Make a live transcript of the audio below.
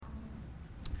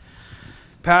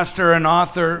Pastor and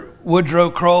author Woodrow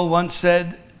Kroll once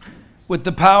said, "With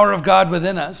the power of God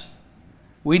within us,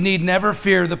 we need never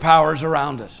fear the powers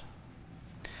around us."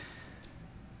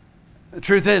 The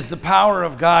truth is, the power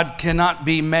of God cannot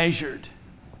be measured,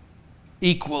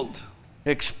 equaled,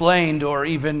 explained, or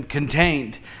even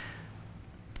contained.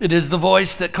 It is the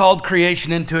voice that called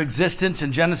creation into existence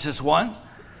in Genesis 1.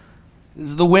 It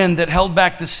is the wind that held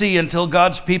back the sea until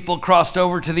God's people crossed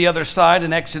over to the other side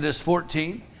in Exodus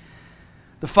 14.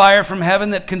 The fire from heaven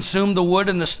that consumed the wood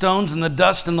and the stones and the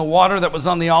dust and the water that was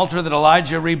on the altar that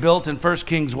Elijah rebuilt in 1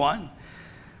 Kings 1.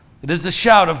 It is the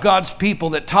shout of God's people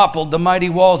that toppled the mighty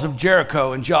walls of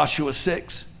Jericho in Joshua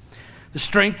 6. The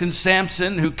strength in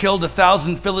Samson, who killed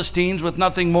 1,000 Philistines with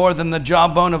nothing more than the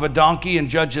jawbone of a donkey in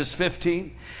Judges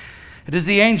 15. It is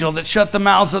the angel that shut the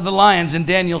mouths of the lions in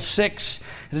Daniel 6.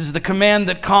 It is the command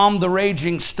that calmed the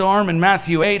raging storm in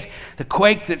Matthew 8, the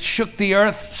quake that shook the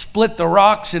earth, split the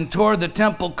rocks, and tore the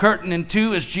temple curtain in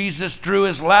two as Jesus drew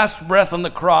his last breath on the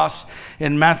cross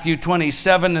in Matthew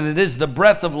 27. And it is the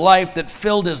breath of life that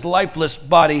filled his lifeless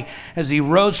body as he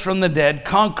rose from the dead,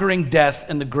 conquering death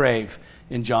and the grave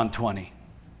in John 20.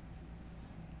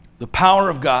 The power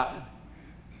of God,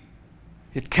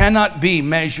 it cannot be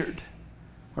measured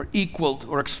or equaled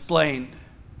or explained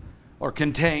or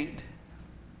contained.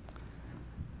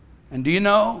 And do you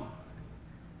know,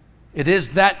 it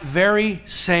is that very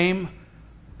same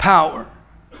power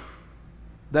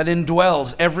that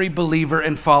indwells every believer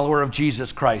and follower of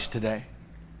Jesus Christ today.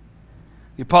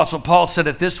 The Apostle Paul said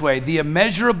it this way: the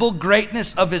immeasurable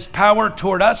greatness of his power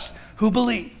toward us who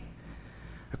believe,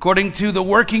 according to the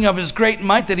working of his great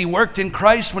might that he worked in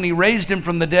Christ when he raised him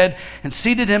from the dead and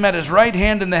seated him at his right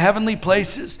hand in the heavenly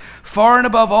places, far and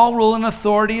above all rule and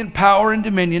authority and power and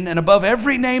dominion, and above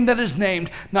every name that is named,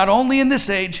 not only in this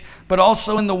age, but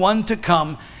also in the one to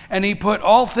come. And he put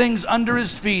all things under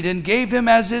his feet and gave him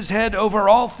as his head over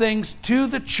all things to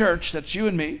the church, that's you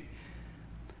and me,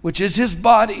 which is his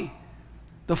body,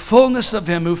 the fullness of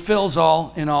him who fills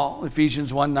all in all.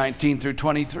 Ephesians 1:19 through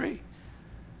 23.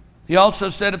 He also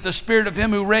said, if the spirit of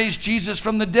him who raised Jesus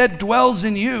from the dead dwells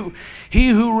in you, he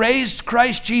who raised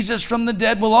Christ Jesus from the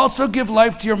dead will also give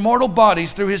life to your mortal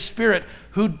bodies through his spirit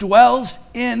who dwells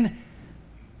in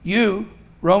you.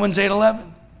 Romans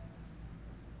 8:11.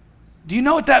 Do you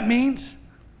know what that means?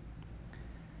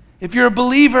 If you're a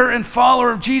believer and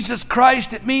follower of Jesus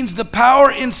Christ, it means the power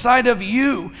inside of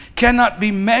you cannot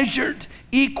be measured,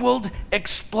 equaled,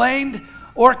 explained,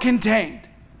 or contained.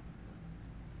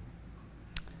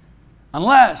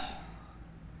 Unless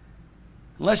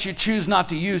you choose not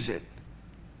to use it.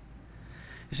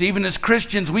 You see, even as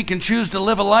Christians, we can choose to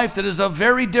live a life that is of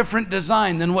very different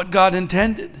design than what God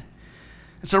intended.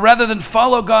 And so rather than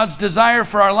follow God's desire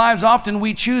for our lives, often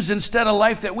we choose instead a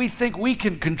life that we think we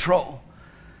can control,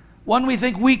 one we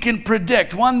think we can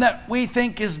predict, one that we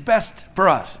think is best for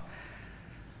us.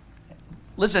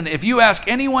 Listen, if you ask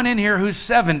anyone in here who's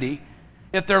 70,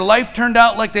 if their life turned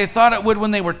out like they thought it would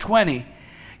when they were 20,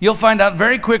 you'll find out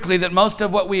very quickly that most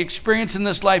of what we experience in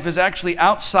this life is actually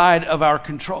outside of our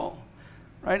control,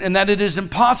 right? And that it is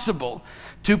impossible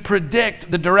to predict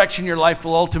the direction your life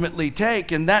will ultimately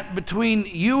take, and that between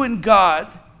you and God,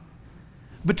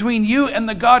 between you and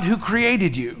the God who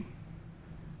created you,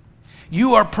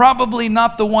 you are probably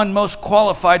not the one most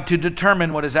qualified to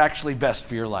determine what is actually best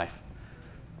for your life.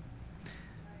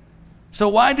 So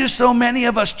why do so many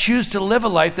of us choose to live a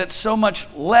life that's so much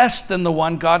less than the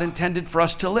one God intended for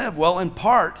us to live? Well, in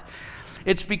part,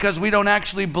 it's because we don't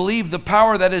actually believe the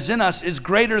power that is in us is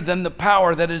greater than the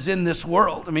power that is in this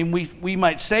world. I mean, we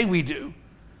might say we do,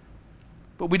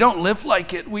 but we don't live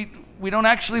like it. We don't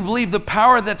actually believe the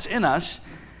power that's in us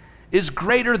is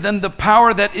greater than the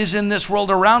power that is in this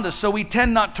world around us. So we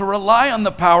tend not to rely on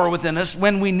the power within us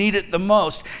when we need it the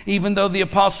most, even though the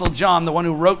Apostle John, the one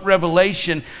who wrote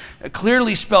Revelation,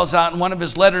 clearly spells out in one of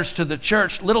his letters to the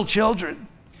church, little children,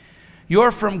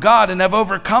 you're from God and have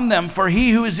overcome them, for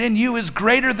he who is in you is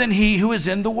greater than he who is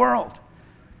in the world.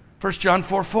 1 John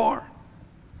 4:4.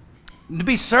 To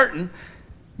be certain,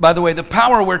 by the way, the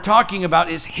power we're talking about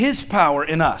is his power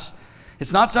in us.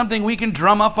 It's not something we can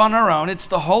drum up on our own. It's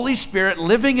the Holy Spirit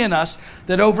living in us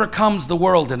that overcomes the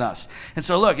world in us. And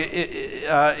so look,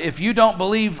 if you don't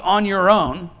believe on your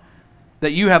own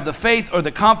that you have the faith or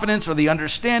the confidence or the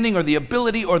understanding or the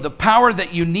ability or the power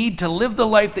that you need to live the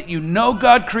life that you know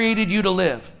God created you to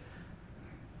live,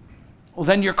 well,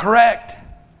 then you're correct,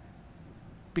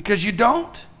 because you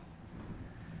don't.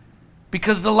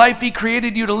 Because the life he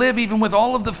created you to live, even with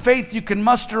all of the faith you can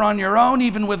muster on your own,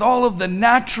 even with all of the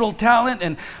natural talent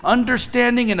and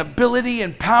understanding and ability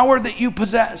and power that you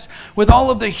possess, with all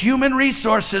of the human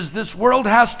resources this world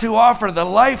has to offer, the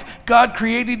life God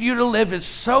created you to live is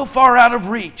so far out of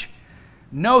reach,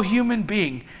 no human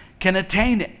being can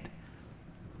attain it.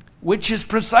 Which is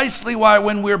precisely why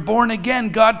when we're born again,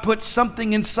 God puts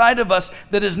something inside of us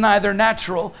that is neither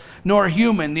natural nor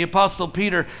human. The Apostle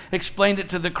Peter explained it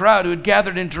to the crowd who had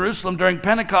gathered in Jerusalem during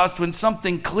Pentecost when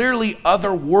something clearly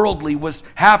otherworldly was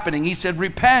happening. He said,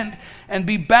 "Repent and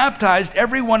be baptized,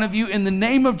 every one of you, in the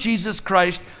name of Jesus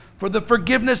Christ for the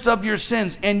forgiveness of your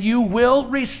sins, and you will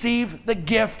receive the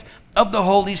gift of the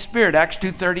Holy Spirit." Acts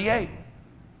 2:38.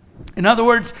 In other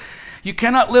words, you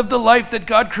cannot live the life that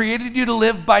God created you to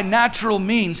live by natural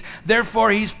means.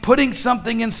 Therefore, he's putting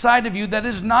something inside of you that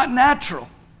is not natural.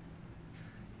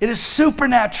 It is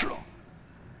supernatural.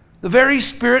 The very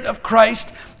Spirit of Christ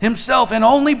himself. And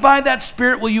only by that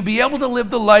Spirit will you be able to live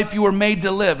the life you were made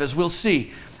to live, as we'll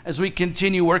see as we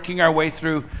continue working our way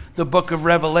through the book of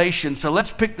Revelation. So let's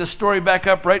pick the story back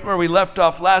up right where we left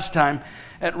off last time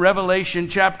at Revelation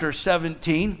chapter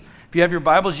 17. If you have your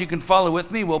Bibles, you can follow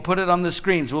with me. We'll put it on the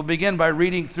screens. We'll begin by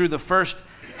reading through the first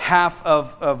half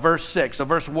of verse 6. So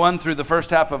verse 1 through the first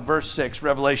half of verse 6,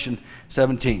 Revelation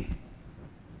 17.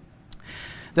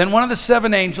 Then one of the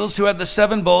seven angels who had the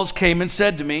seven bowls came and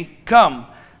said to me, "Come,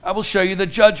 I will show you the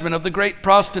judgment of the great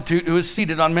prostitute who is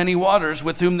seated on many waters,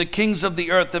 with whom the kings of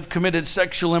the earth have committed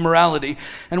sexual immorality,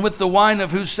 and with the wine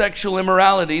of whose sexual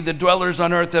immorality the dwellers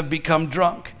on earth have become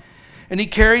drunk." And he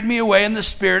carried me away in the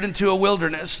Spirit into a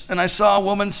wilderness, and I saw a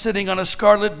woman sitting on a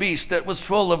scarlet beast that was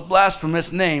full of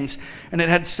blasphemous names, and it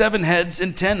had 7 heads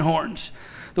and 10 horns.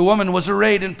 The woman was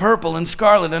arrayed in purple and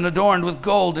scarlet and adorned with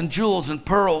gold and jewels and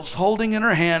pearls, holding in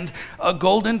her hand a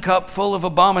golden cup full of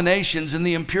abominations and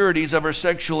the impurities of her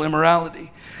sexual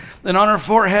immorality. And on her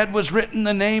forehead was written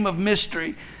the name of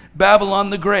mystery, Babylon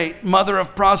the Great, mother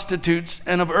of prostitutes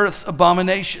and of earth's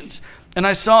abominations. And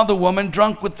I saw the woman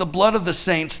drunk with the blood of the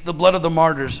saints, the blood of the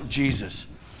martyrs of Jesus.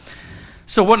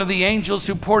 So one of the angels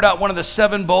who poured out one of the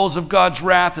 7 bowls of God's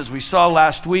wrath, as we saw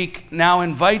last week, now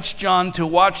invites John to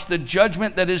watch the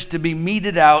judgment that is to be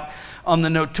meted out on the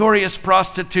notorious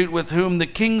prostitute with whom the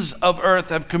kings of earth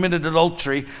have committed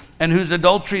adultery, and whose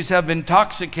adulteries have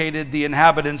intoxicated the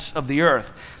inhabitants of the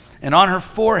earth. And on her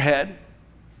forehead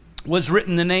was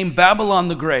written the name Babylon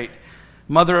the Great,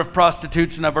 mother of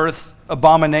prostitutes and of earth's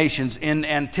abominations. In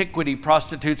antiquity,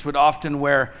 prostitutes would often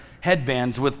wear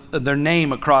headbands with their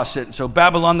name across it. So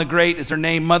Babylon the Great is her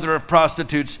name, mother of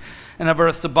prostitutes and of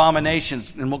earth's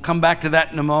abominations. And we'll come back to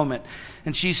that in a moment.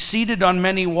 And she's seated on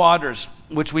many waters,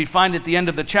 which we find at the end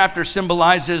of the chapter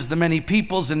symbolizes the many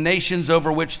peoples and nations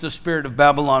over which the spirit of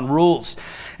Babylon rules.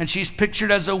 And she's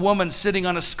pictured as a woman sitting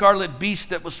on a scarlet beast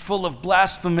that was full of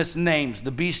blasphemous names,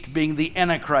 the beast being the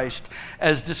Antichrist,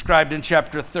 as described in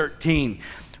chapter 13.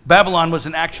 Babylon was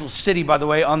an actual city, by the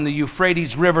way, on the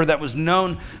Euphrates River that was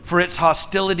known for its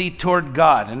hostility toward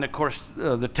God. And of course,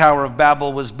 the Tower of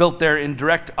Babel was built there in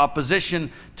direct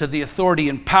opposition to the authority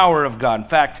and power of God. In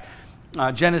fact,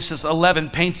 Genesis 11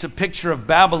 paints a picture of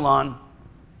Babylon,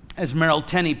 as Merrill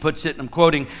Tenney puts it, and I'm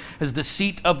quoting, as the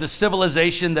seat of the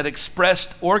civilization that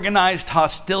expressed organized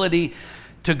hostility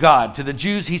to God. To the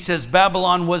Jews, he says,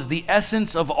 Babylon was the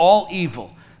essence of all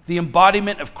evil, the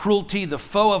embodiment of cruelty, the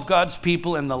foe of God's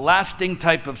people, and the lasting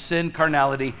type of sin,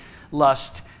 carnality,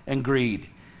 lust, and greed.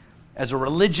 As a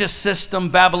religious system,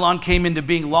 Babylon came into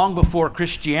being long before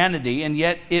Christianity, and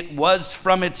yet it was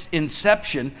from its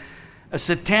inception a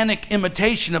satanic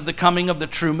imitation of the coming of the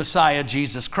true Messiah,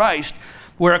 Jesus Christ,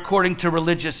 where according to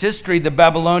religious history, the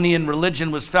Babylonian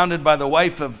religion was founded by the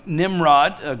wife of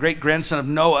Nimrod, a great-grandson of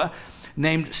Noah,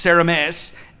 named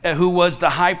Semiramis, who was the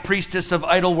high priestess of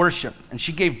idol worship. And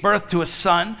she gave birth to a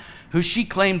son who she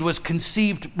claimed was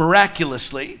conceived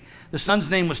miraculously. The son's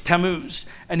name was Tammuz,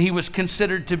 and he was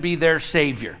considered to be their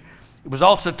savior. It was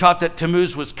also taught that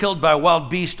Tammuz was killed by a wild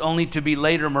beast only to be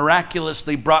later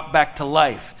miraculously brought back to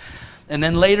life. And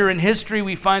then later in history,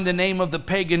 we find the name of the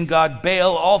pagan god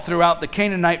Baal all throughout the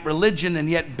Canaanite religion, and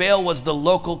yet Baal was the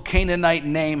local Canaanite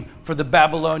name for the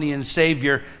Babylonian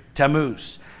savior,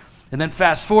 Tammuz. And then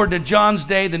fast forward to John's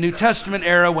day, the New Testament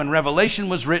era, when Revelation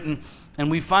was written,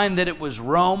 and we find that it was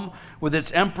Rome with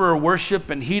its emperor worship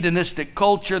and hedonistic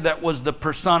culture that was the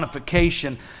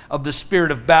personification of the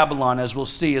spirit of Babylon, as we'll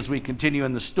see as we continue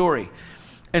in the story.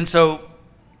 And so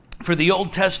for the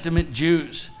Old Testament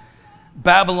Jews,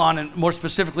 Babylon, and more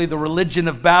specifically the religion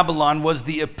of Babylon, was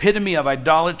the epitome of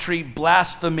idolatry,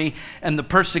 blasphemy, and the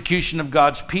persecution of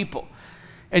God's people.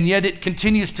 And yet it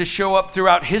continues to show up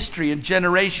throughout history and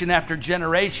generation after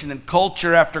generation and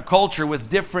culture after culture with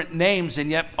different names. And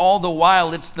yet all the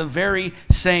while it's the very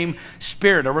same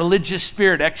spirit, a religious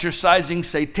spirit exercising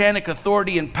satanic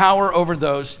authority and power over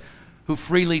those who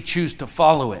freely choose to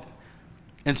follow it.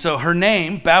 And so her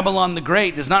name, Babylon the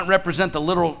Great, does not represent the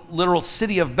literal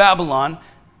city of Babylon,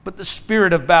 but the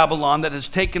spirit of Babylon that has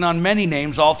taken on many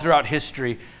names all throughout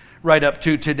history right up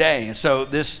to today. And so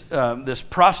this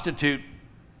prostitute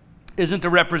isn't a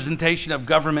representation of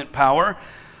government power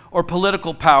or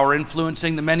political power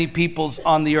influencing the many peoples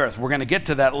on the earth. We're going to get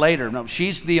to that later. No,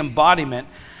 she's the embodiment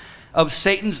of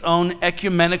Satan's own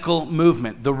ecumenical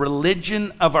movement, the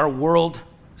religion of our world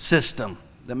system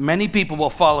that many people will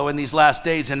follow in these last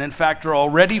days, and in fact are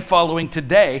already following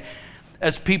today,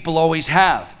 as people always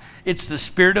have. It's the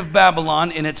spirit of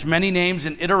Babylon in its many names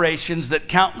and iterations that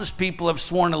countless people have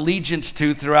sworn allegiance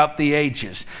to throughout the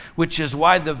ages, which is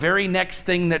why the very next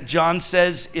thing that John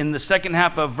says in the second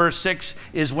half of verse 6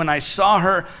 is, when I saw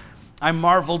her, I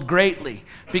marveled greatly,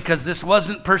 because this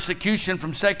wasn't persecution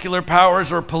from secular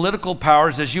powers or political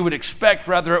powers as you would expect.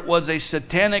 Rather, it was a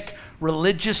satanic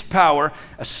religious power,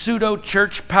 a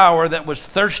pseudo-church power that was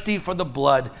thirsty for the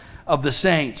blood of the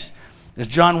saints. As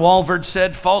John Walvoord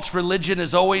said, false religion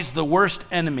is always the worst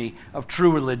enemy of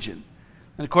true religion.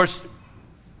 And of course,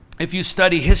 if you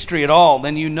study history at all,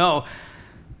 then you know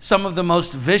some of the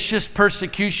most vicious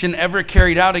persecution ever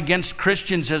carried out against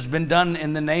Christians has been done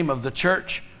in the name of the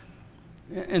church.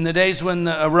 In the days when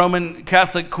the Roman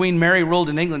Catholic Queen Mary ruled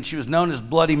in England, she was known as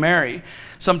Bloody Mary.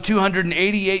 Some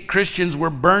 288 Christians were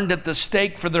burned at the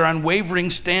stake for their unwavering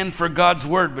stand for God's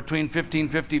word between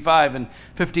 1555 and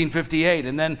 1558.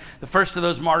 And then the first of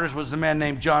those martyrs was a man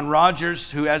named John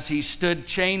Rogers, who, as he stood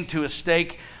chained to a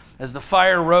stake, as the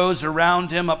fire rose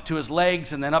around him up to his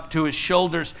legs and then up to his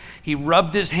shoulders, he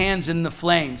rubbed his hands in the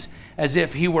flames as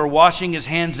if he were washing his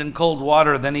hands in cold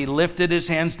water. Then he lifted his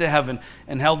hands to heaven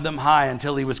and held them high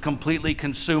until he was completely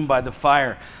consumed by the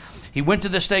fire. He went to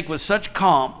the stake with such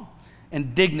calm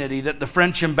and dignity that the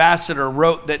French ambassador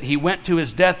wrote that he went to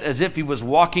his death as if he was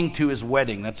walking to his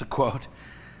wedding. That's a quote.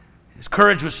 His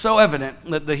courage was so evident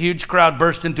that the huge crowd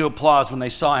burst into applause when they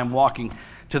saw him walking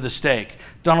to the stake.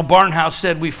 Donald Barnhouse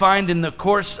said, "We find in the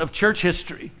course of church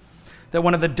history that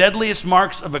one of the deadliest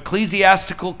marks of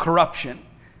ecclesiastical corruption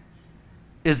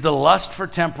is the lust for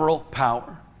temporal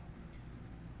power."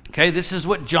 Okay, this is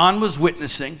what John was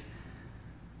witnessing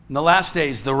in the last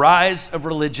days, the rise of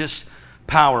religious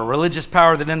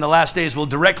power that in the last days will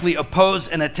directly oppose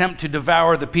and attempt to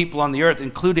devour the people on the earth,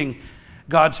 including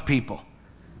God's people.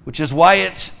 Which is why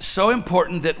it's so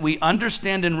important that we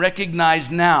understand and recognize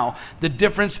now the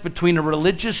difference between a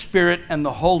religious spirit and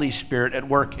the Holy Spirit at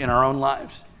work in our own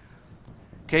lives.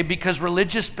 Okay, because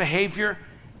religious behavior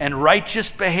and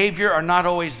righteous behavior are not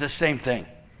always the same thing.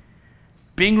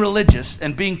 Being religious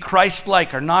and being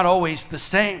Christ-like are not always the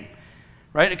same,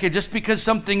 right? Okay, just because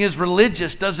something is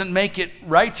religious doesn't make it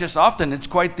righteous. Often it's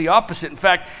quite the opposite. In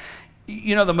fact,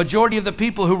 you know, the majority of the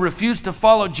people who refused to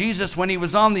follow Jesus when he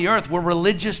was on the earth were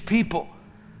religious people.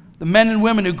 The men and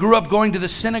women who grew up going to the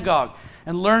synagogue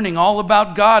and learning all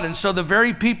about God. And so the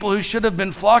very people who should have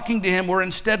been flocking to him were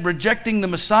instead rejecting the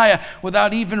Messiah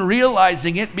without even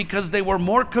realizing it, because they were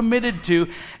more committed to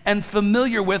and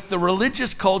familiar with the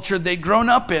religious culture they'd grown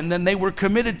up in than they were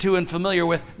committed to and familiar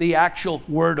with the actual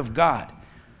Word of God.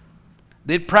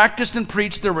 They'd practiced and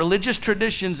preached their religious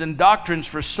traditions and doctrines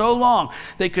for so long,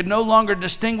 they could no longer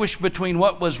distinguish between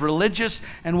what was religious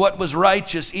and what was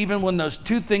righteous, even when those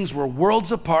two things were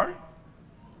worlds apart.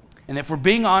 And if we're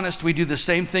being honest, we do the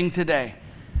same thing today.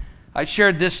 I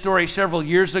shared this story several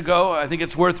years ago. I think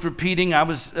it's worth repeating. I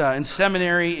was in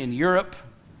seminary in Europe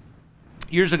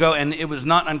years ago, and it was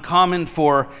not uncommon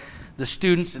for the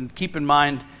students, and keep in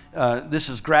mind, this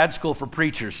is grad school for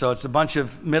preachers, so it's a bunch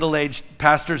of middle-aged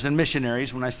pastors and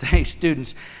missionaries when I say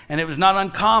students. And it was not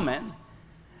uncommon,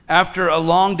 after a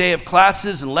long day of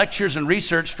classes and lectures and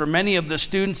research, for many of the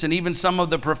students and even some of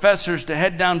the professors to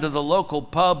head down to the local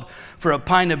pub for a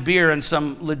pint of beer and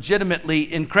some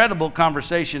legitimately incredible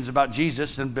conversations about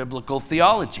Jesus and biblical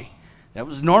theology. That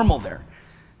was normal there.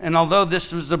 And although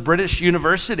this was a British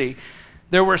university,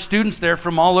 there were students there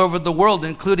from all over the world,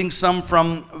 including some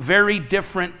from very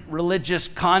different religious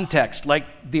contexts,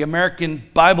 like the American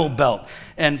Bible Belt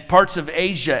and parts of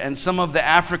Asia and some of the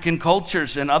African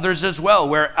cultures and others as well,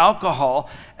 where alcohol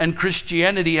and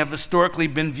Christianity have historically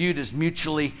been viewed as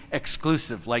mutually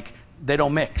exclusive, like they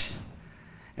don't mix.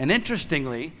 And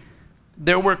interestingly,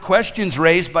 there were questions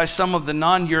raised by some of the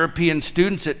non-European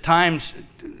students at times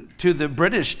to the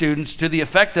British students to the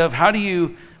effect of, how do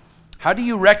you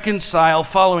reconcile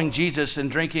following Jesus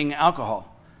and drinking alcohol?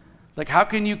 Like, how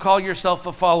can you call yourself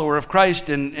a follower of Christ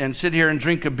and sit here and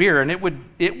drink a beer? And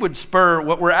it would spur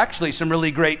what were actually some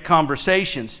really great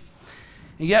conversations.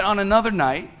 And yet on another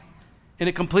night, in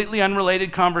a completely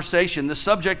unrelated conversation, the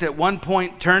subject at one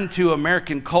point turned to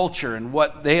American culture and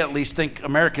what they at least think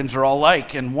Americans are all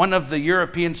like. And one of the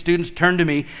European students turned to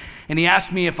me and he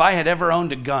asked me if I had ever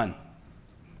owned a gun.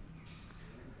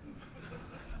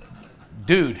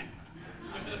 Dude.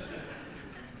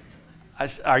 I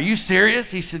said, are you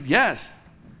serious? He said, yes.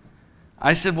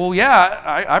 I said, well,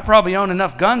 yeah, I probably own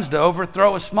enough guns to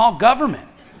overthrow a small government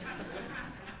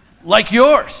like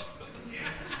yours.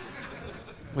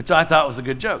 Which I thought was a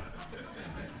good joke.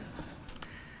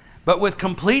 But with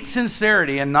complete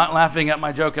sincerity and not laughing at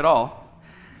my joke at all,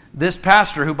 this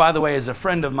pastor, who by the way is a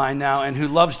friend of mine now and who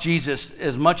loves Jesus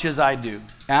as much as I do,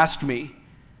 asked me,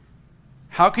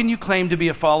 how can you claim to be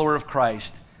a follower of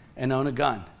Christ and own a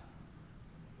gun?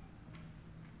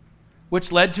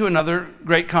 Which led to another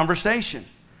great conversation.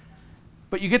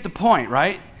 But you get the point,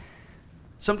 right?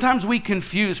 Sometimes we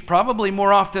confuse, probably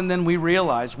more often than we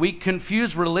realize, we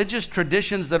confuse religious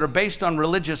traditions that are based on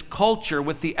religious culture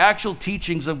with the actual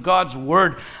teachings of God's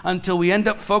Word until we end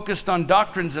up focused on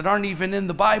doctrines that aren't even in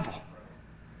the Bible.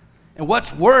 And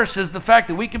what's worse is the fact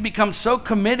that we can become so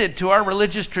committed to our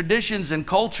religious traditions and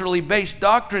culturally based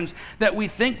doctrines that we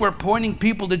think we're pointing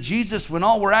people to Jesus when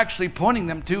all we're actually pointing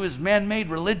them to is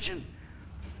man-made religion.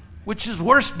 Which is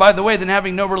worse, by the way, than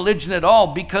having no religion at all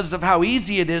because of how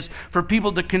easy it is for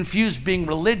people to confuse being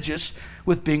religious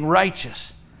with being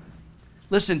righteous.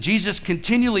 Listen, Jesus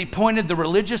continually pointed the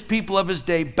religious people of his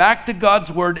day back to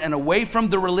God's word and away from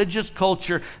the religious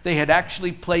culture they had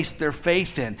actually placed their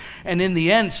faith in. And in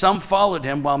the end, some followed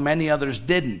him while many others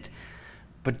didn't.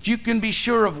 But you can be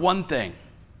sure of one thing.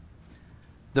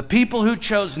 The people who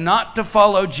chose not to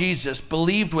follow Jesus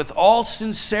believed with all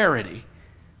sincerity,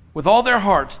 with all their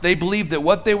hearts, they believed that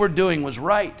what they were doing was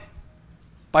right.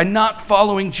 By not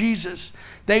following Jesus,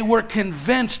 they were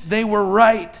convinced they were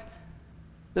right,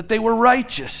 that they were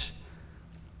righteous.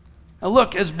 Now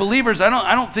look, as believers, I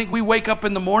don't think we wake up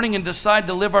in the morning and decide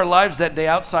to live our lives that day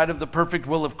outside of the perfect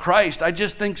will of Christ. I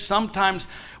just think sometimes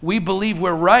we believe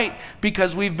we're right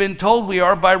because we've been told we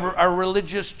are by our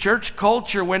religious church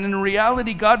culture, when in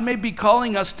reality, God may be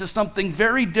calling us to something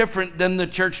very different than the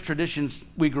church traditions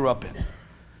we grew up in.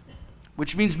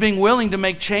 Which means being willing to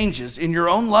make changes in your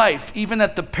own life, even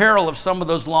at the peril of some of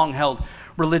those long-held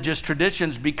religious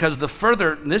traditions, because the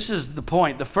further, and this is the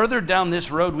point, the further down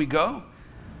this road we go,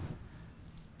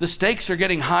 the stakes are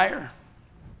getting higher.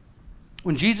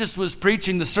 When Jesus was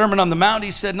preaching the Sermon on the Mount,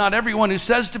 he said, not everyone who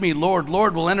says to me, Lord,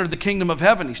 Lord, will enter the kingdom of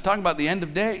heaven. He's talking about the end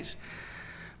of days.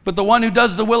 But the one who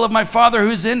does the will of my Father who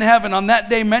is in heaven, on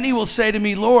that day many will say to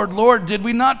me, Lord, Lord, did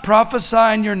we not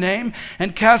prophesy in your name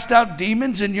and cast out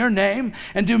demons in your name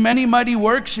and do many mighty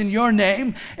works in your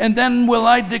name? And then will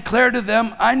I declare to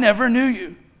them, I never knew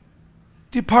you.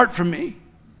 Depart from me,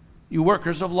 you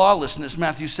workers of lawlessness,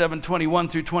 Matthew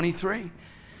 7:21 through 23.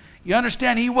 You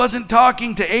understand, he wasn't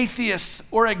talking to atheists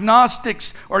or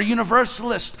agnostics or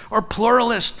universalists or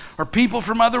pluralists or people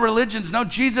from other religions. No,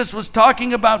 Jesus was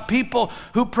talking about people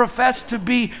who profess to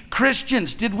be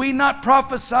Christians. Did we not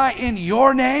prophesy in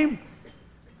your name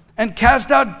and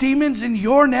cast out demons in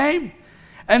your name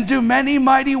and do many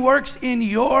mighty works in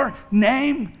your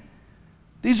name?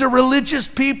 These are religious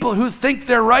people who think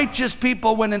they're righteous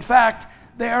people when in fact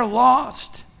they are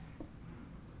lost.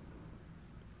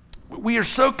 We are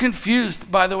so confused,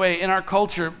 by the way, in our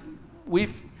culture. We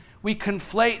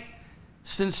conflate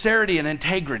sincerity and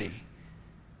integrity.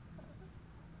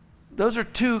 Those are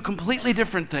two completely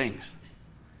different things.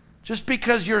 Just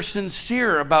because you're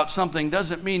sincere about something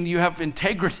doesn't mean you have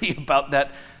integrity about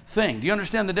that thing. Do you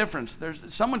understand the difference?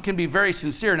 Someone can be very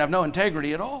sincere and have no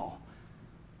integrity at all.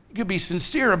 You could be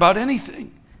sincere about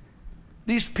anything.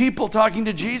 These people talking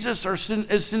to Jesus are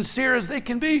as sincere as they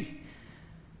can be.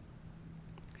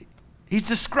 He's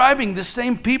describing the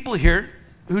same people here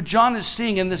who John is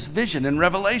seeing in this vision in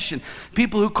Revelation.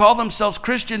 People who call themselves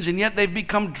Christians and yet they've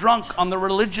become drunk on the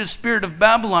religious spirit of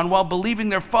Babylon while believing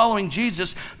they're following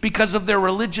Jesus because of their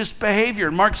religious behavior.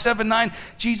 In Mark 7:9,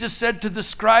 Jesus said to the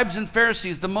scribes and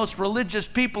Pharisees, the most religious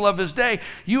people of his day,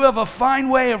 you have a fine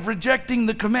way of rejecting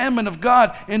the commandment of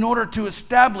God in order to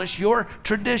establish your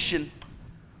tradition.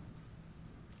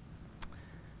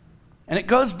 And it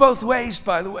goes both ways,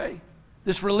 by the way.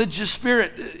 This religious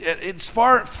spirit, it's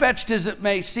far-fetched as it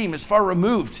may seem, as far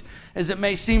removed as it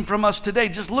may seem from us today.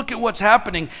 Just look at what's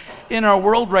happening in our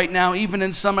world right now, even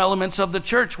in some elements of the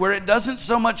church, where it doesn't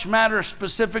so much matter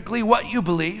specifically what you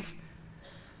believe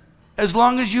As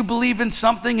long as you believe in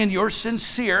something and you're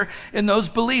sincere in those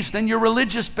beliefs, then your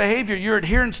religious behavior, your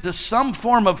adherence to some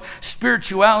form of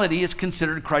spirituality is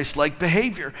considered Christ-like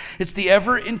behavior. It's the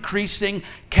ever-increasing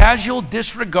casual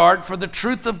disregard for the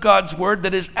truth of God's word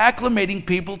that is acclimating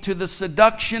people to the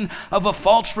seduction of a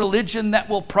false religion that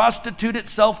will prostitute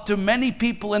itself to many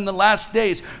people in the last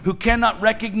days who cannot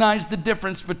recognize the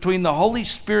difference between the Holy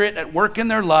Spirit at work in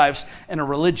their lives and a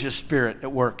religious spirit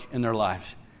at work in their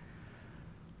lives.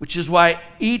 Which is why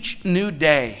each new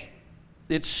day,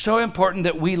 it's so important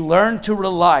that we learn to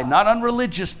rely not on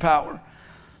religious power,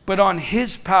 but on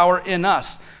His power in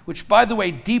us, which, by the way,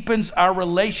 deepens our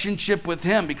relationship with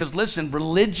Him. Because listen,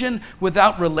 religion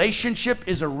without relationship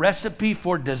is a recipe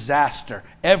for disaster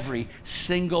every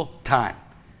single time.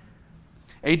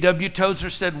 A.W. Tozer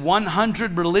said,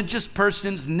 100 religious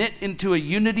persons knit into a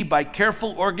unity by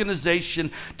careful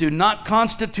organization do not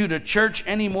constitute a church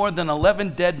any more than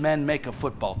 11 dead men make a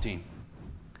football team.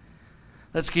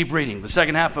 Let's keep reading. The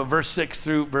second half of verse 6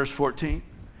 through verse 14.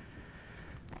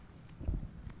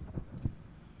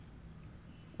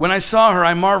 When I saw her,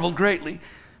 I marveled greatly.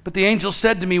 But the angel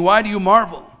said to me, why do you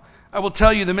marvel? I will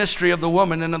tell you the mystery of the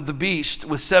woman and of the beast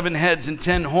with 7 heads and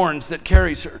 10 horns that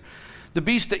carries her. The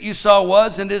beast that you saw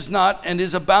was and is not and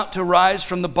is about to rise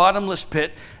from the bottomless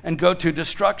pit and go to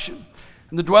destruction.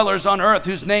 And the dwellers on earth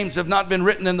whose names have not been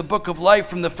written in the book of life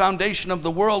from the foundation of the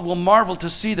world will marvel to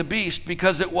see the beast,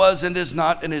 because it was and is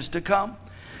not and is to come.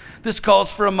 This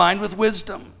calls for a mind with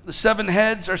wisdom. The 7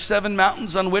 heads are 7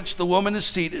 mountains on which the woman is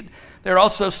seated. There are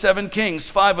also 7 kings,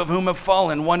 5 of whom have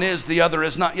fallen. One is, the other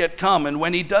has not yet come. And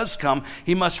when he does come,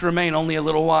 he must remain only a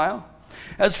little while.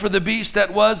 As for the beast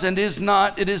that was and is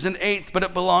not, it is an 8th, but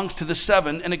it belongs to the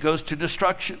 7, and it goes to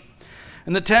destruction.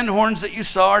 And the 10 horns that you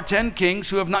saw are 10 kings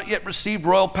who have not yet received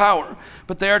royal power,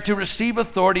 but they are to receive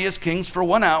authority as kings for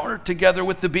 1 hour, together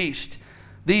with the beast.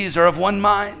 These are of one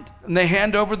mind, and they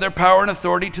hand over their power and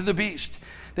authority to the beast.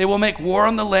 They will make war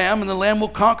on the Lamb, and the Lamb will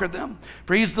conquer them.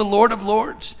 For he is the Lord of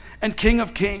lords and King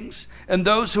of kings, and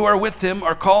those who are with him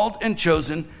are called and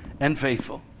chosen and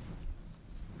faithful.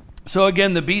 So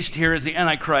again, the beast here is the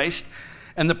Antichrist,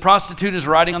 and the prostitute is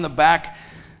riding on the back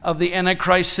of the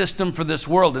Antichrist system for this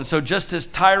world. And so just as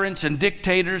tyrants and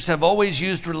dictators have always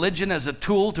used religion as a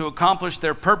tool to accomplish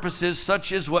their purposes,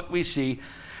 such is what we see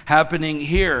happening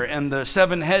here. And the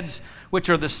 7 heads, which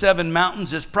are the 7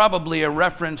 mountains, is probably a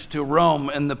reference to Rome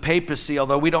and the papacy,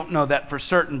 although we don't know that for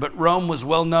certain. But Rome was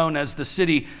well known as the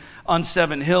city on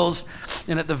 7 hills.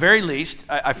 And at the very least,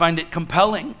 I find it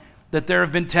compelling that there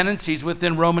have been tendencies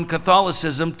within Roman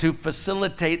Catholicism to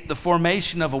facilitate the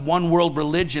formation of a one-world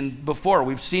religion before.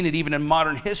 We've seen it even in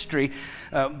modern history.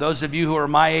 Those of you who are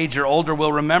my age or older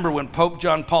will remember when Pope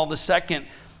John Paul II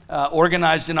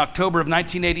organized in October of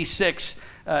 1986,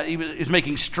 he was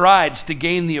making strides to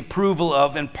gain the approval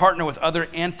of and partner with other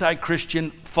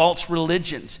anti-Christian false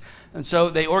religions. And so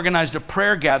they organized a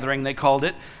prayer gathering, they called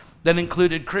it, that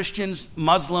included Christians,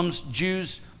 Muslims,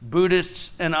 Jews,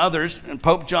 Buddhists, and others. And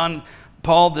Pope John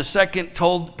Paul II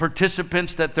told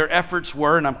participants that their efforts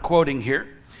were, and I'm quoting here,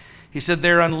 he said,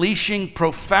 they're unleashing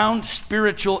profound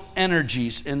spiritual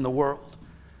energies in the world.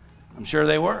 I'm sure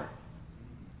they were.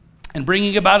 And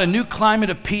bringing about a new climate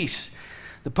of peace.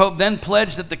 The Pope then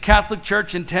pledged that the Catholic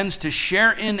Church intends to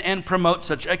share in and promote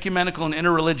such ecumenical and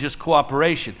interreligious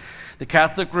cooperation. The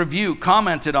Catholic Review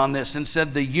commented on this and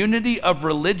said, the unity of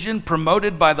religion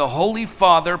promoted by the Holy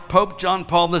Father, Pope John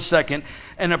Paul II,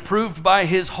 and approved by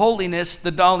His Holiness, the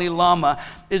Dalai Lama,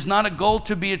 is not a goal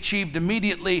to be achieved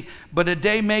immediately, but a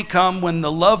day may come when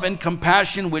the love and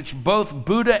compassion which both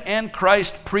Buddha and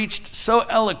Christ preached so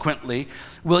eloquently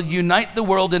will unite the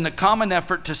world in a common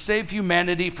effort to save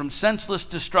humanity from senseless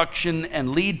destruction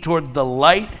and lead toward the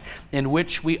light in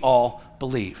which we all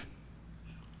believe.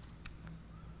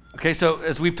 Okay, so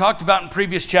as we've talked about in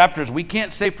previous chapters, we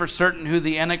can't say for certain who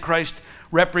the Antichrist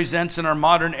represents in our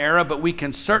modern era, but we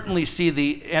can certainly see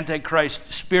the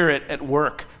Antichrist spirit at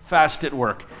work, fast at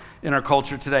work in our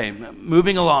culture today.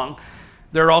 Moving along,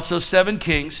 there are also 7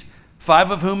 kings,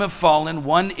 5 of whom have fallen.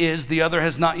 One is, the other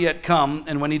has not yet come,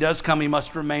 and when he does come, he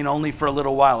must remain only for a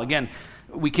little while. Again,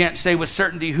 we can't say with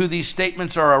certainty who these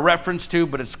statements are a reference to,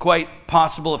 but it's quite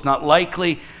possible, if not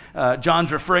likely.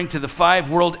 John's referring to the 5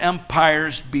 world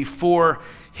empires before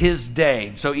his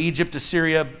day. So Egypt,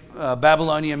 Assyria,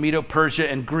 Babylonia,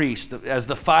 Medo-Persia, and Greece as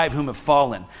the 5 whom have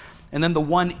fallen. And then the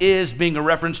one is being a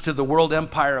reference to the world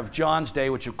empire of John's day,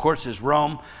 which of course is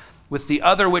Rome, with the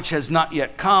other which has not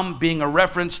yet come being a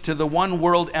reference to the one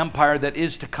world empire that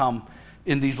is to come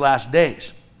in these last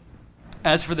days.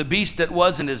 As for the beast that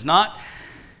was and is not,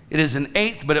 It is an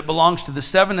eighth, but it belongs to the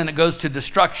seven, and it goes to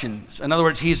destruction. In other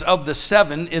words, he's of the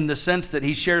seven in the sense that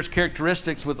he shares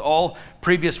characteristics with all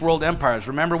previous world empires.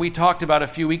 Remember, we talked about a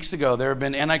few weeks ago, there have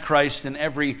been antichrists in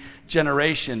every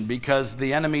generation because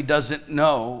the enemy doesn't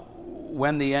know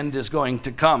when the end is going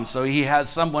to come. So he has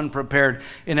someone prepared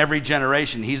in every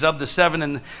generation. He's of the seven,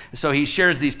 and so he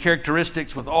shares these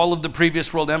characteristics with all of the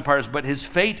previous world empires, but his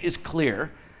fate is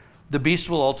clear. The beast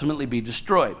will ultimately be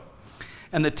destroyed.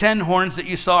 And the 10 horns that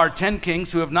you saw are 10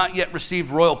 kings who have not yet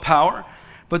received royal power,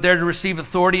 but they're to receive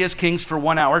authority as kings for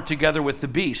 1 hour together with the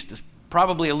beast. This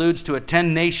probably alludes to a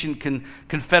 10-nation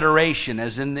confederation,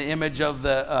 as in the image of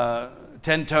the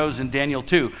 10 toes in Daniel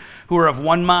 2, who are of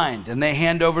one mind, and they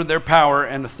hand over their power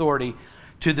and authority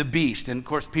to the beast. And of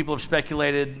course, people have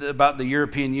speculated about the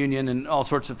European Union and all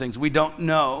sorts of things. We don't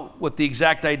know what the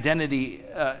exact identity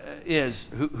is,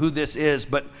 who this is,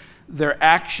 but their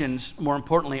actions, more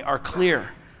importantly, are clear.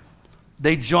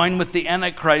 They join with the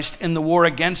Antichrist in the war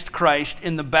against Christ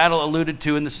in the battle alluded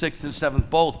to in the 6th and 7th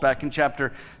bowls back in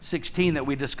chapter 16 that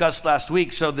we discussed last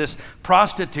week. So this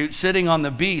prostitute sitting on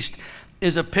the beast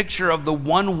is a picture of the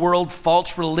one world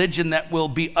false religion that will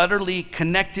be utterly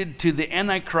connected to the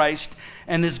Antichrist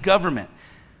and his government.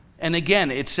 And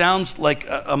again, it sounds like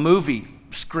a movie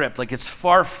script, like it's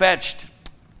far-fetched.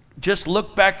 Just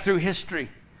look back through history.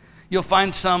 You'll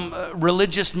find some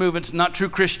religious movements, not true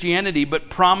Christianity, but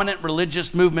prominent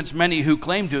religious movements, many who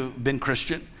claim to have been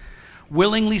Christian,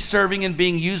 willingly serving and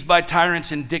being used by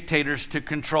tyrants and dictators to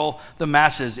control the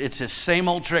masses. It's the same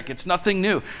old trick. It's nothing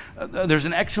new. There's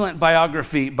an excellent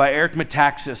biography by Eric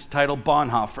Metaxas titled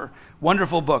Bonhoeffer.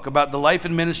 Wonderful book about the life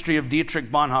and ministry of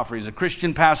Dietrich Bonhoeffer. He's a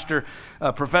Christian pastor,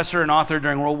 professor, and author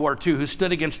during World War II who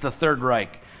stood against the Third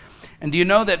Reich. And do you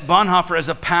know that Bonhoeffer, as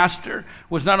a pastor,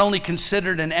 was not only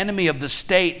considered an enemy of the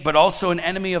state, but also an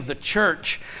enemy of the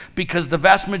church, because the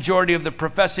vast majority of the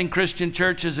professing Christian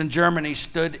churches in Germany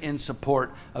stood in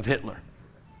support of Hitler.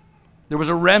 There was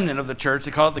a remnant of the church,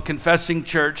 they call it the confessing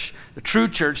church, the true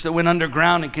church that went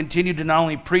underground and continued to not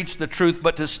only preach the truth,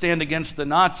 but to stand against the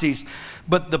Nazis.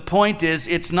 But the point is,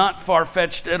 it's not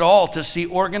far-fetched at all to see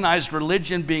organized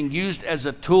religion being used as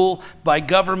a tool by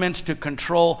governments to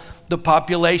control the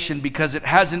population, because it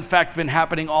has in fact been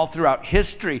happening all throughout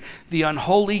history. The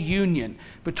unholy union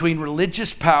between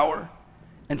religious power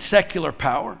and secular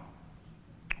power,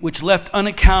 which left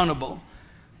unaccountable,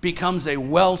 becomes a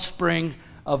wellspring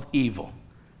of evil.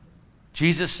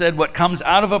 Jesus said, what comes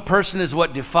out of a person is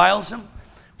what defiles him.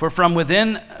 For from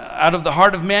within, out of the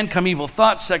heart of man, come evil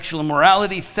thoughts, sexual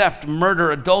immorality, theft,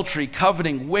 murder, adultery,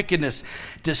 coveting, wickedness,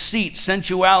 deceit,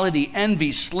 sensuality,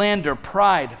 envy, slander,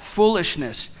 pride,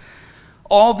 foolishness.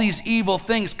 All these evil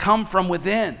things come from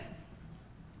within,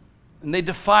 and they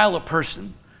defile a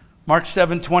person. Mark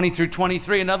 7:20 through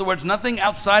 23. In other words, nothing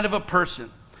outside of a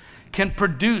person can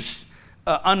produce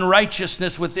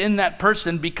unrighteousness within that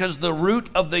person, because the root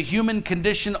of the human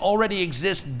condition already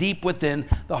exists deep within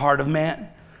the heart of man.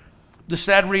 The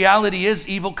sad reality is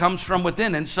evil comes from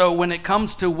within. And so when it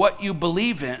comes to what you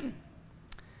believe in,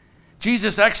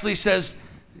 Jesus actually says,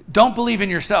 don't believe in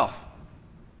yourself.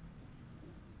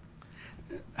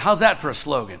 How's that for a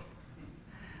slogan?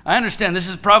 I understand this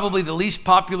is probably the least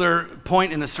popular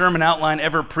point in a sermon outline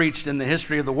ever preached in the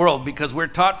history of the world, because we're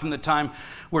taught from the time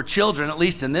we're children, at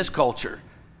least in this culture,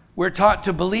 we're taught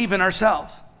to believe in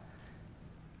ourselves.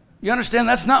 You understand,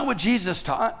 that's not what Jesus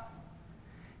taught.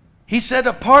 He said,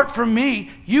 apart from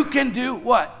me, you can do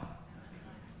what?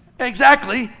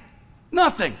 Exactly,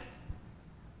 nothing.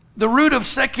 The root of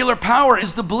secular power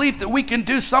is the belief that we can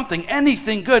do something,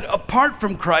 anything good, apart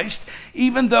from Christ,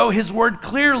 even though his word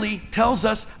clearly tells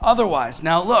us otherwise.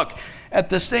 Now look, at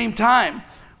the same time,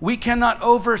 we cannot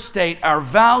overstate our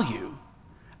value,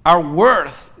 our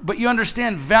worth, but you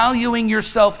understand, valuing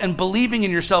yourself and believing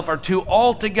in yourself are two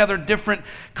altogether different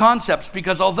concepts,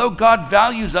 because although God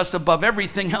values us above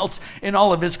everything else in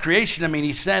all of his creation, I mean,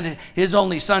 he sent his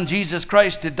only son, Jesus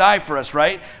Christ, to die for us,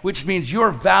 right? Which means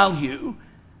your value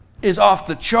is off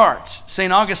the charts.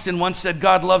 St. Augustine once said,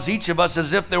 God loves each of us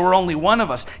as if there were only one of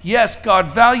us. Yes,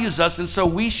 God values us, and so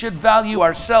we should value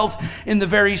ourselves in the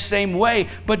very same way,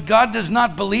 but God does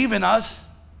not believe in us.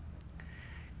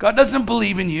 God doesn't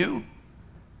believe in you.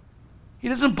 He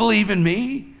doesn't believe in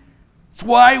me. It's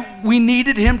why we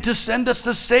needed him to send us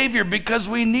a Savior, because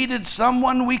we needed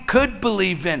someone we could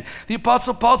believe in. The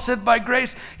Apostle Paul said, by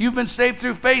grace, you've been saved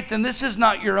through faith, and this is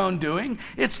not your own doing.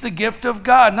 It's the gift of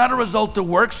God, not a result of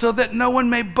works, so that no one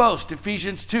may boast.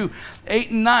 Ephesians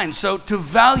 2:8-9. So to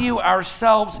value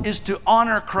ourselves is to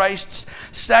honor Christ's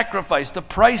sacrifice, the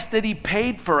price that he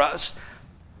paid for us,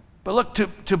 But look,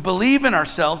 to believe in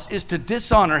ourselves is to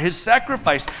dishonor his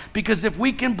sacrifice, because if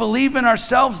we can believe in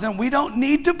ourselves, then we don't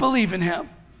need to believe in him.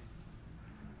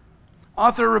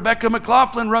 Author Rebecca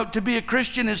McLaughlin wrote, "To be a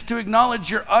Christian is to acknowledge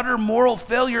your utter moral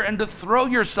failure and to throw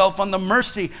yourself on the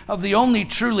mercy of the only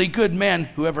truly good man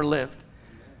who ever lived."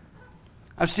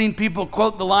 I've seen people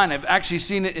quote the line. I've actually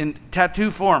seen it in tattoo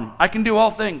form. "I can do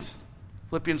all things."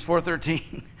 Philippians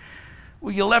 4:13.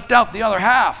 Well, you left out the other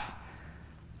half.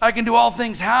 I can do all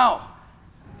things how?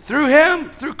 Through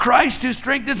him, through Christ who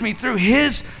strengthens me, through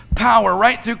his power,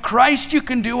 right? Through Christ you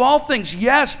can do all things.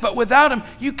 Yes, but without him,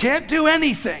 you can't do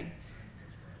anything.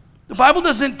 The Bible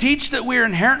doesn't teach that we're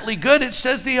inherently good. It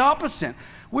says the opposite.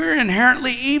 We're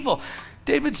inherently evil.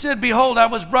 David said, "Behold, I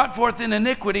was brought forth in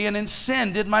iniquity, and in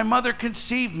sin did my mother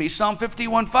conceive me." Psalm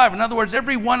 51:5. In other words,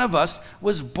 every one of us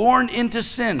was born into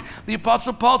sin. The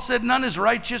Apostle Paul said, "None is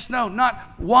righteous, no,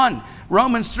 not one."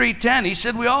 Romans 3:10, he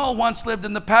said, "We all once lived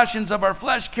in the passions of our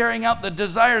flesh, carrying out the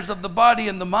desires of the body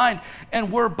and the mind,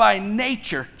 and were by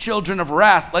nature children of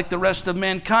wrath, like the rest of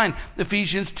mankind."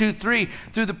 Ephesians 2:3,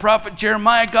 through the prophet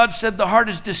Jeremiah, God said, "The heart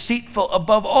is deceitful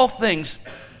above all things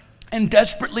and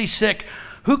desperately sick.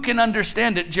 Who can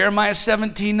understand it?" Jeremiah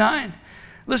 17:9.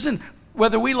 Listen,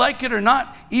 whether we like it or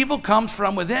not, evil comes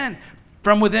from within.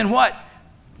 From within what?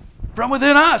 From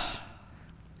within us.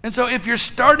 And so if your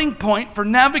starting point for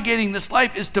navigating this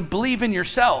life is to believe in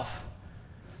yourself,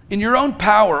 in your own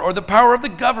power, or the power of the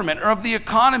government, or of the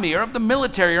economy, or of the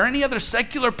military, or any other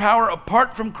secular power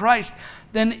apart from Christ,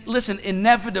 then listen,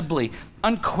 inevitably,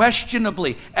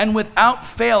 unquestionably, and without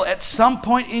fail, at some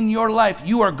point in your life,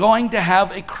 you are going to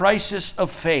have a crisis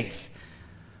of faith,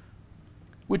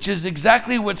 which is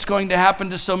exactly what's going to happen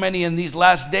to so many in these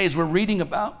last days we're reading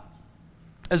about.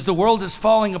 As the world is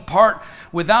falling apart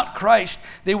without Christ,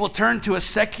 they will turn to a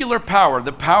secular power,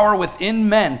 the power within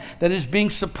men that is being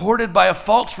supported by a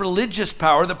false religious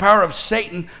power, the power of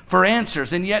Satan, for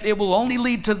answers. And yet it will only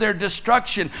lead to their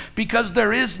destruction, because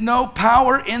there is no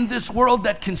power in this world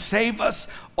that can save us.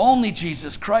 Only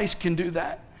Jesus Christ can do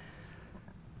that.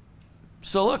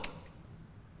 So look,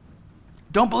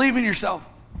 don't believe in yourself.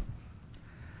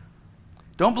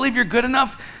 Don't believe you're good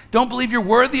enough. Don't believe you're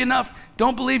worthy enough.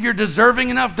 Don't believe you're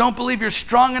deserving enough. Don't believe you're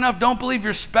strong enough. Don't believe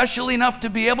you're special enough to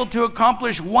be able to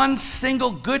accomplish one single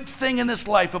good thing in this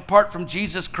life apart from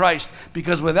Jesus Christ,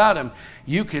 because without him,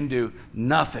 you can do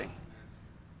nothing.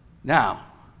 Now,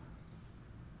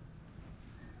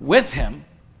 with him,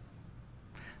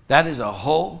 that is a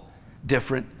whole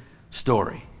different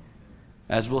story,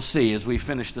 as we'll see as we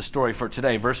finish the story for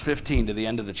today, verse 15 to the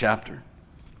end of the chapter.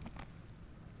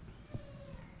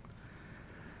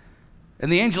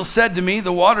 "And the angel said to me,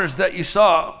 the waters that you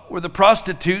saw, where the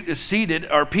prostitute is seated,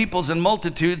 are peoples and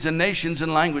multitudes and nations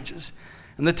and languages.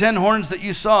 And the 10 horns that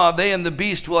you saw, they and the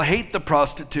beast will hate the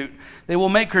prostitute. They will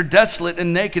make her desolate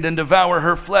and naked and devour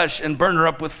her flesh and burn her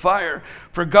up with fire.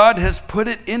 For God has put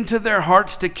it into their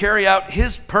hearts to carry out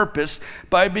his purpose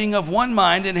by being of one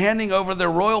mind and handing over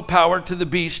their royal power to the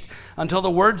beast until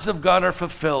the words of God are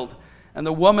fulfilled. And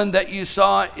the woman that you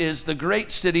saw is the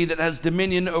great city that has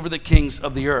dominion over the kings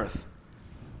of the earth."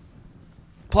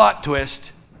 Plot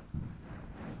twist: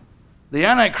 the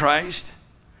Antichrist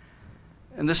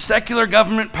and the secular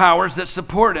government powers that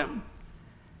support him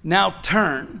now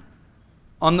turn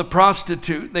on the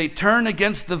prostitute. They turn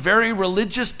against the very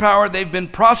religious power they've been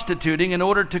prostituting in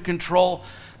order to control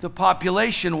the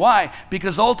population. Why?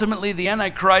 Because ultimately the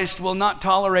Antichrist will not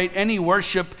tolerate any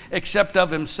worship except of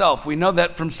himself. We know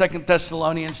that from 2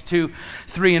 Thessalonians 2,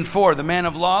 3, and 4. The man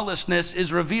of lawlessness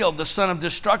is revealed, the son of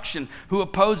destruction, who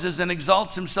opposes and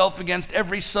exalts himself against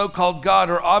every so-called God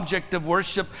or object of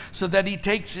worship, so that he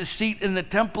takes his seat in the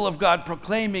temple of God,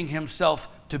 proclaiming himself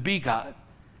to be God.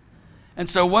 And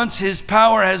so once his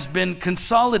power has been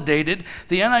consolidated,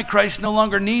 the Antichrist no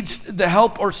longer needs the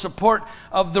help or support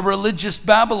of the religious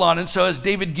Babylon. And so, as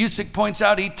David Gusick points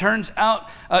out, he turns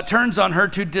on her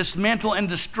to dismantle and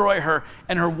destroy her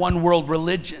and her one world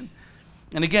religion.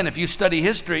 And again, if you study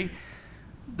history,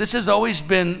 this has always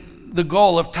been the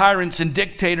goal of tyrants and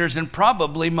dictators, and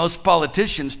probably most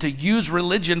politicians, to use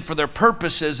religion for their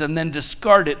purposes and then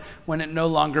discard it when it no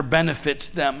longer benefits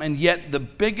them. And yet the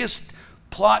biggest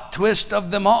plot twist of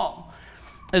them all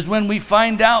is when we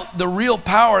find out the real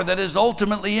power that is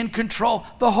ultimately in control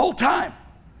the whole time.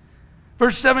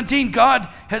 Verse 17, God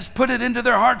has put it into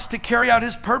their hearts to carry out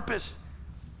his purpose.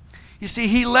 You see,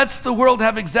 he lets the world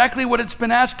have exactly what it's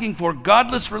been asking for,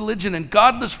 godless religion and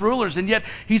godless rulers, and yet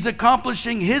he's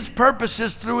accomplishing his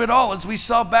purposes through it all. As we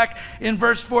saw back in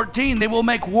verse 14, they will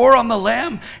make war on the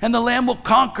Lamb, and the Lamb will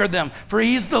conquer them, for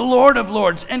he's the Lord of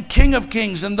lords and King of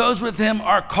kings, and those with him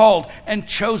are called and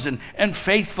chosen and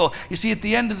faithful. You see, at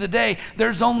the end of the day,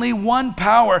 there's only one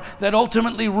power that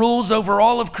ultimately rules over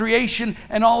all of creation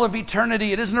and all of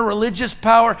eternity. It isn't a religious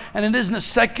power, and it isn't a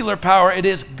secular power. It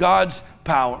is God's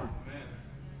power.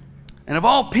 And of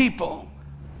all people,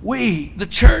 we, the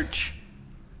church,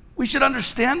 we should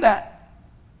understand that.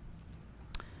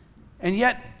 And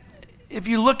yet, if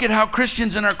you look at how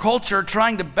Christians in our culture are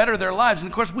trying to better their lives, and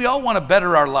of course we all want to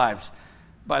better our lives,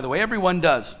 by the way, everyone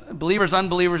does. Believers,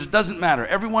 unbelievers, it doesn't matter.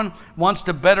 Everyone wants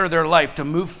to better their life, to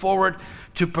move forward,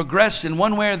 to progress in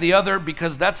one way or the other,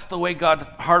 because that's the way God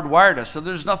hardwired us. So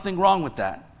there's nothing wrong with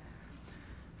that.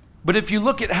 But if you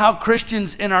look at how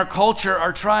Christians in our culture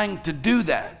are trying to do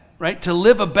that, right, to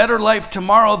live a better life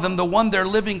tomorrow than the one they're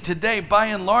living today, by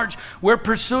and large, we're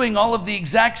pursuing all of the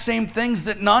exact same things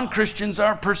that non-Christians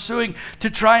are pursuing to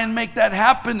try and make that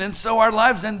happen, and so our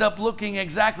lives end up looking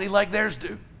exactly like theirs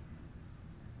do.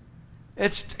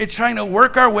 It's trying to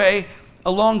work our way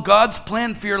along God's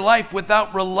plan for your life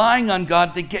without relying on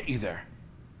God to get you there.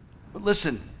 But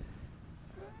listen,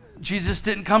 Jesus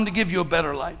didn't come to give you a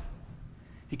better life.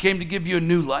 He came to give you a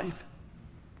new life.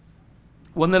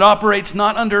 One that operates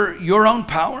not under your own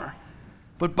power,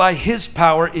 but by his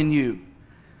power in you.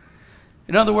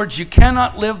 In other words, you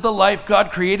cannot live the life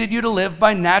God created you to live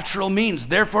by natural means.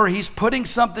 Therefore, he's putting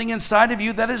something inside of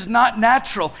you that is not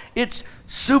natural. It's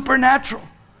supernatural.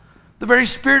 The very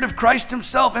Spirit of Christ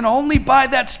himself, and only by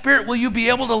that Spirit will you be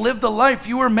able to live the life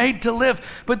you were made to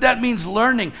live. But that means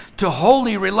learning to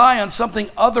wholly rely on something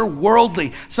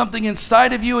otherworldly, something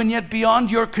inside of you and yet beyond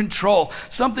your control,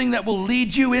 something that will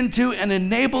lead you into and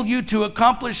enable you to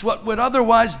accomplish what would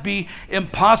otherwise be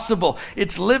impossible.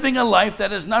 It's living a life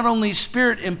that is not only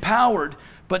Spirit empowered,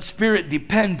 but Spirit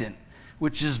dependent,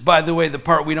 which is, by the way, the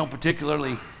part we don't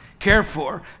particularly care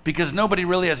for, because nobody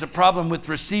really has a problem with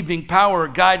receiving power or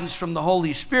guidance from the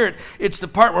Holy Spirit. It's the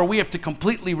part where we have to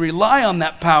completely rely on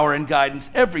that power and guidance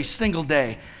every single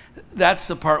day. That's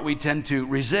the part we tend to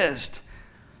resist.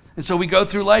 And so we go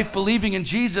through life believing in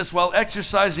Jesus while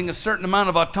exercising a certain amount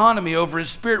of autonomy over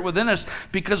his Spirit within us,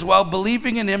 because while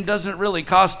believing in him doesn't really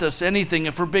cost us anything,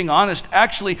 if we're being honest,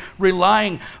 actually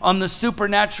relying on the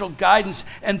supernatural guidance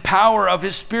and power of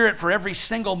his Spirit for every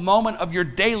single moment of your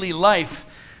daily life,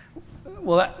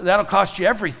 well, that'll cost you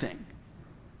everything.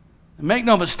 Make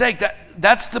no mistake,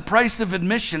 that's the price of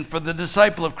admission for the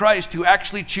disciple of Christ who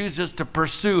actually chooses to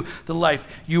pursue the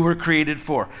life you were created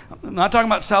for. I'm not talking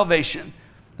about salvation.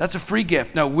 That's a free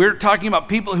gift. No, we're talking about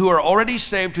people who are already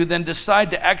saved who then decide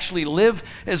to actually live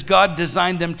as God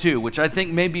designed them to, which I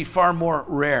think may be far more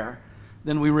rare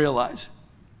than we realize.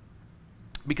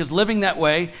 Because living that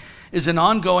way is an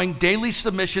ongoing daily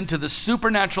submission to the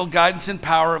supernatural guidance and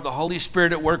power of the Holy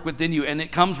Spirit at work within you. And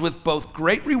it comes with both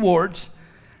great rewards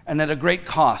and at a great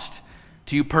cost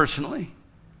to you personally.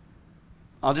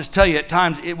 I'll just tell you, at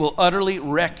times it will utterly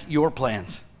wreck your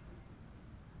plans.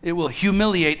 It will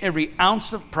humiliate every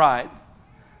ounce of pride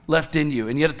left in you.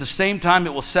 And yet at the same time,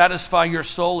 it will satisfy your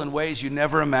soul in ways you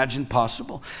never imagined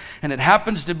possible. And it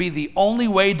happens to be the only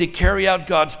way to carry out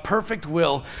God's perfect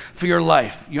will for your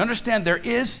life. You understand, there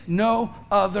is no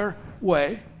other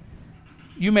way.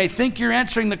 You may think you're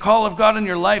answering the call of God in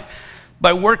your life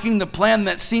by working the plan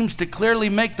that seems to clearly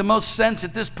make the most sense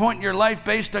at this point in your life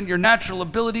based on your natural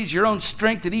abilities, your own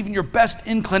strength, and even your best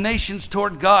inclinations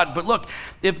toward God. But look,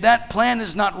 if that plan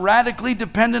is not radically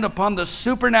dependent upon the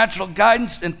supernatural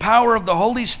guidance and power of the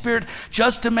Holy Spirit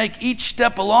just to make each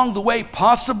step along the way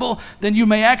possible, then you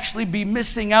may actually be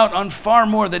missing out on far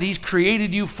more that he's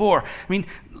created you for. I mean,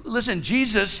 listen,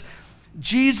 Jesus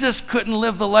couldn't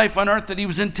live the life on earth that he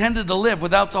was intended to live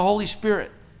without the Holy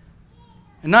Spirit.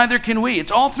 And neither can we.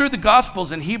 It's all through the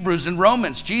Gospels and Hebrews and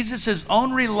Romans, Jesus'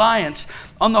 own reliance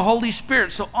on the Holy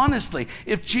Spirit. So honestly,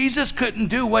 if Jesus couldn't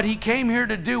do what he came here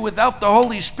to do without the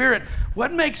Holy Spirit,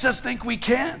 what makes us think we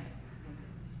can?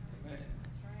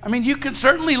 I mean, you can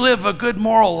certainly live a good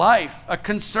moral life, a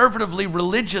conservatively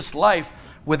religious life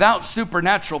without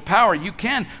supernatural power. You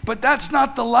can, but that's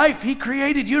not the life he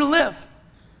created you to live.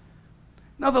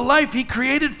 Now, the life he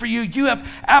created for you, you have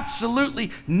absolutely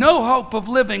no hope of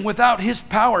living without his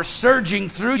power surging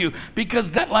through you,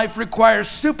 because that life requires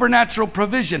supernatural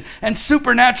provision and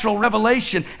supernatural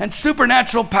revelation and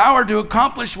supernatural power to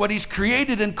accomplish what he's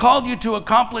created and called you to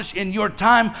accomplish in your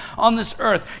time on this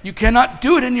earth. You cannot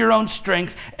do it in your own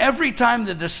strength. Every time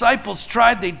the disciples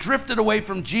tried, they drifted away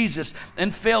from Jesus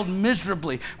and failed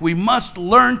miserably. We must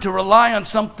learn to rely on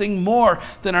something more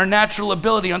than our natural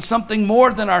ability, on something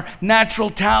more than our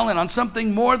natural talent, on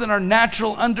something more than our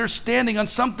natural understanding, on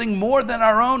something more than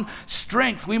our own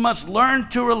strength. We must learn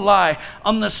to rely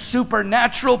on the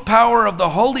supernatural power of the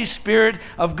Holy Spirit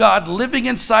of God living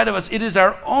inside of us. It is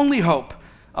our only hope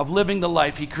of living the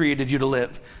life he created you to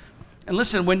live. And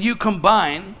listen, when you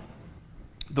combine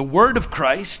the Word of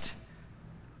Christ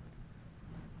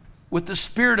with the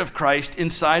Spirit of Christ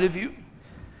inside of you,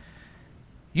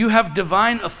 you have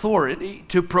divine authority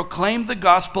to proclaim the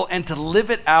gospel and to live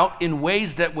it out in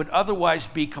ways that would otherwise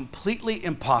be completely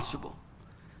impossible.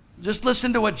 Just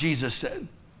listen to what Jesus said.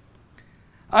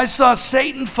 I saw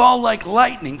Satan fall like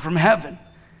lightning from heaven.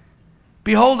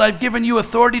 Behold, I've given you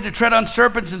authority to tread on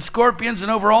serpents and scorpions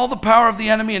and over all the power of the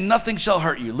enemy, and nothing shall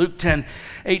hurt you. Luke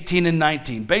 10:18 and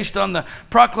 19. Based on the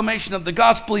proclamation of the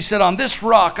gospel, he said, on this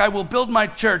rock I will build my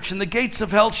church, and the gates of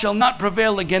hell shall not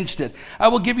prevail against it. I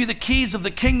will give you the keys of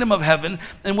the kingdom of heaven,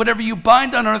 and whatever you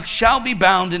bind on earth shall be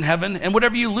bound in heaven, and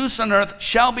whatever you loose on earth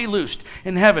shall be loosed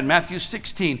in heaven. Matthew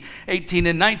 16:18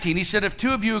 and 19. He said, if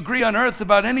two of you agree on earth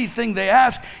about anything they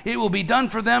ask, it will be done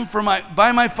for them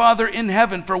by my Father in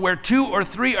heaven. For where two or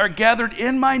three are gathered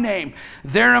in my name,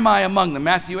 there am I among them.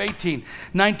 Matthew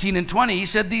 18:19 and 20. He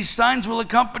said, these signs will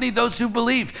accompany those who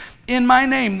believe. In my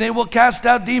name, they will cast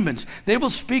out demons. They will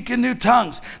speak in new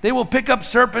tongues. They will pick up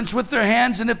serpents with their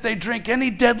hands, and if they drink any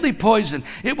deadly poison,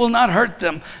 it will not hurt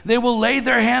them. They will lay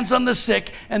their hands on the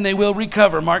sick, and they will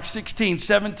recover. Mark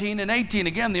 16:17 and 18.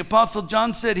 Again, the Apostle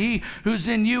John said, he who's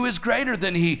in you is greater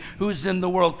than he who is in the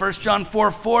world. 1 John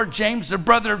 4:4. James, the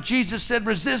brother of Jesus, said,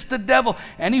 resist the devil,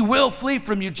 and he will flee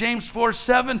from you. James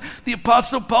 4:7. The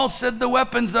Apostle Paul said, the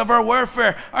weapons of our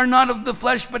warfare are not of the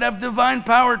flesh, but have divine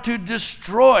power to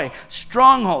destroy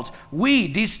strongholds. We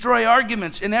destroy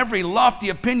arguments in every lofty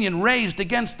opinion raised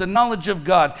against the knowledge of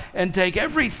God, and take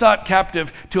every thought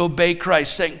captive to obey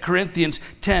Christ. 2 Corinthians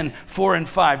 10:4 and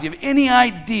 5. Do you have any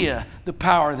idea the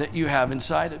power that you have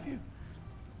inside of you?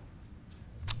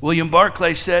 William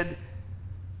Barclay said,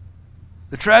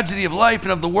 the tragedy of life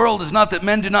and of the world is not that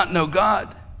men do not know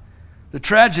God. The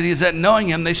tragedy is that knowing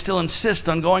him, they still insist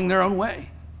on going their own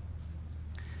way.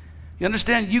 You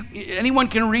understand? Anyone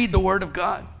can read the Word of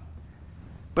God,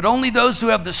 but only those who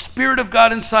have the Spirit of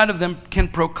God inside of them can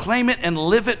proclaim it and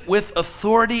live it with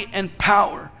authority and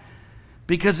power,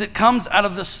 because it comes out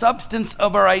of the substance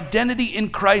of our identity in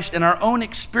Christ and our own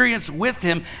experience with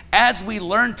him as we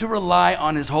learn to rely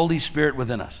on his Holy Spirit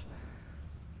within us.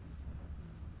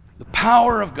 The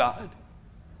power of God,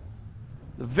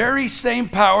 the very same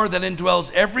power that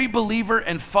indwells every believer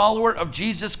and follower of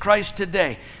Jesus Christ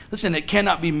today. Listen, it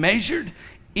cannot be measured,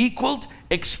 equaled,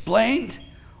 explained,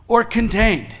 or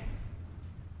contained.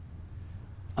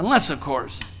 Unless, of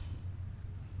course,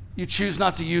 you choose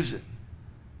not to use it.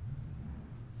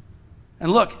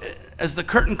 And look, as the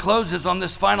curtain closes on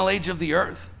this final age of the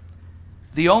earth,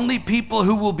 the only people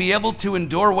who will be able to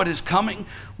endure what is coming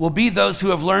will be those who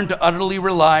have learned to utterly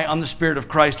rely on the Spirit of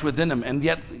Christ within them. And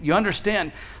yet, you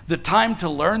understand, the time to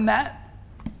learn that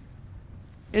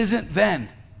isn't then.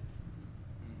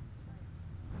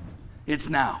 It's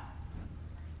now.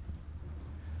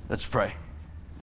 Let's pray.